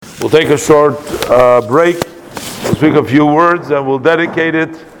We'll take a short break. We'll speak a few words and we'll dedicate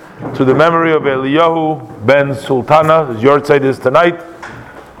it to the memory of Eliyahu ben Sultana. His yahrzeit is tonight.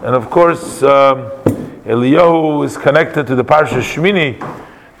 And of course, Eliyahu is connected to the Parsha Shmini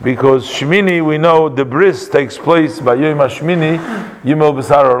because Shmini, we know the bris takes place by Yom HaShmini, Yimel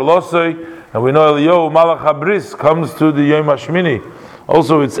B'Sar Arlosoi, and we know Eliyahu Malach HaBris comes to the Yom HaShmini.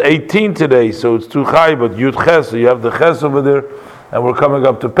 Also, it's 18 today, so it's too high, but Yud Ches, so you have the Ches over there, and we're coming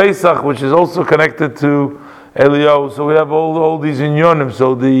up to Pesach, which is also connected to Eliyahu. So we have all these inyonim.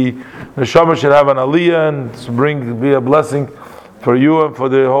 So the neshama should have an aliyah and be a blessing for you and for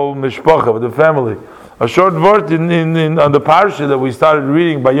the whole mishpacha, for the family. A short word on the parsha that we started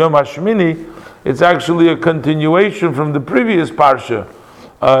reading by Yom HaShmini. It's actually a continuation from the previous parsha,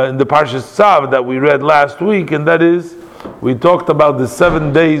 in the parsha Tzav that we read last week, and that is, we talked about the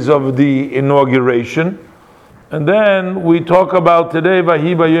 7 days of the inauguration, and then we talk about today,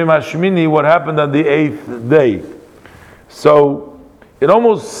 Vahi B'Yom HaShmini, what happened on the 8th day. So it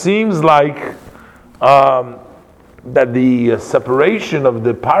almost seems like that the separation of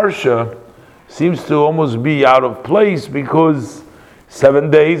the parsha seems to almost be out of place because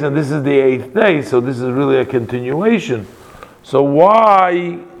 7 days, and this is the 8th day, so this is really a continuation. So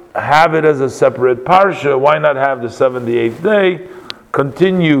why have it as a separate parsha? Why not have the 78th day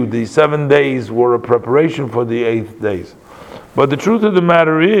continue? The 7 days were a preparation for the 8th days. But the truth of the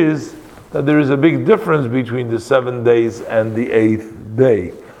matter is that there is a big difference between the 7 days and the 8th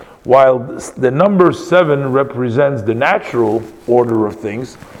day. While the number 7 represents the natural order of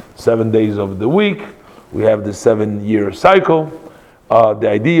things, 7 days of the week, we have the 7-year cycle. The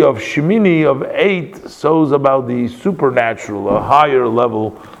idea of Shemini, of 8, shows about the supernatural, a higher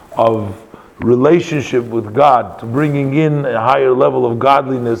level of relationship with God, to bringing in a higher level of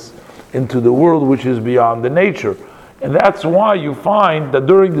godliness into the world, which is beyond the nature. And that's why you find that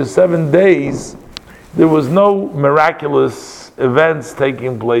during the 7 days, there was no miraculous events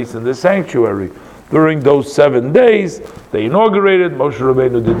taking place in the sanctuary. During those 7 days, they inaugurated, Moshe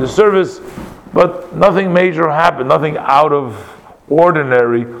Rabbeinu did the service, but nothing major happened, nothing out of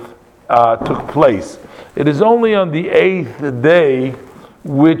ordinary took place. It is only on the 8th day,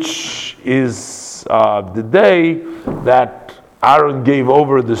 which is the day that Aaron gave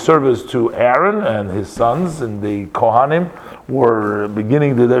over the service to Aaron and his sons, and the Kohanim were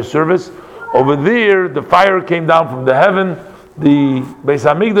beginning their service. Over there, the fire came down from the heaven. The Beis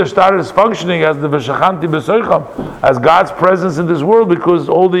Hamikdash started functioning as the V'shachanti b'soicham, as God's presence in this world, because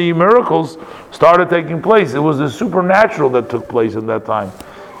all the miracles started taking place. It was the supernatural that took place in that time.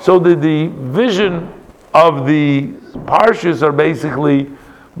 So the vision of the parshas are basically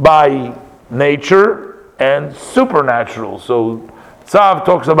by nature and supernatural. So Tzav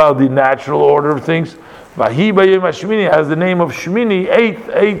talks about the natural order of things. Vahi B'Yom HaShmini has the name of Shmini.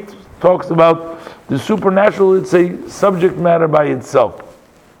 8 talks about the supernatural. It's a subject matter by itself.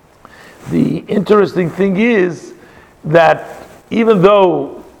 The interesting thing is that even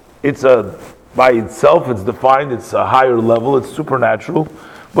though it's by itself, it's defined, it's a higher level, it's supernatural,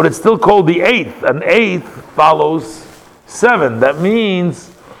 but it's still called the 8th, and 8th follows 7. That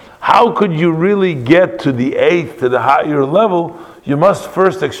means, how could you really get to the 8th, to the higher level? You must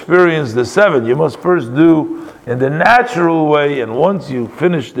first experience the 7. You must first do in the natural way, and once you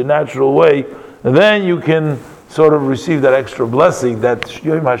finish the natural way, then you can sort of receive that extra blessing, that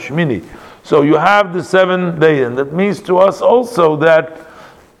Yom HaShmini. So you have the 7 days, and that means to us also that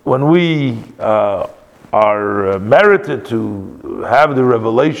when we are merited to have the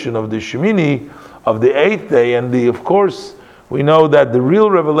revelation of the Shemini, of the 8th day, and of course, we know that the real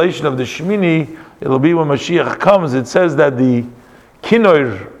revelation of the Shemini, it'll be when Mashiach comes. It says that the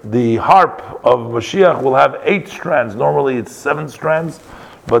Kinoir, the harp of Mashiach, will have 8 strands. Normally it's 7 strands,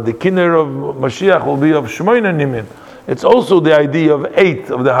 but the Kinoir of Mashiach will be of Shmoina Nimin. It's also the idea of 8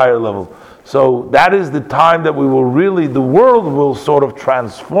 of the higher level. So that is the time that we will really, the world will sort of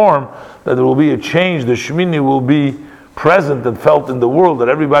transform, that there will be a change. The Shemini will be present and felt in the world, that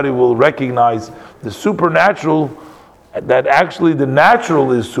everybody will recognize the supernatural, that actually the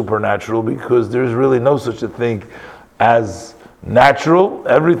natural is supernatural, because there's really no such a thing as natural.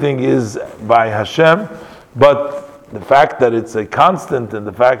 Everything is by Hashem, but the fact that it's a constant and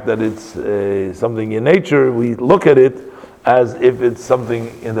the fact that it's something in nature, we look at it as if it's something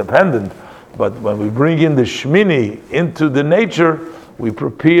independent. But when we bring in the Shmini into the nature, we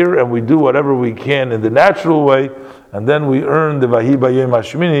prepare and we do whatever we can in the natural way, and then we earn the Vahi B'Yom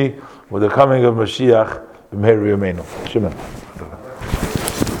HaShmini with the coming of Mashiach. B'meir Yameinu. Shemon.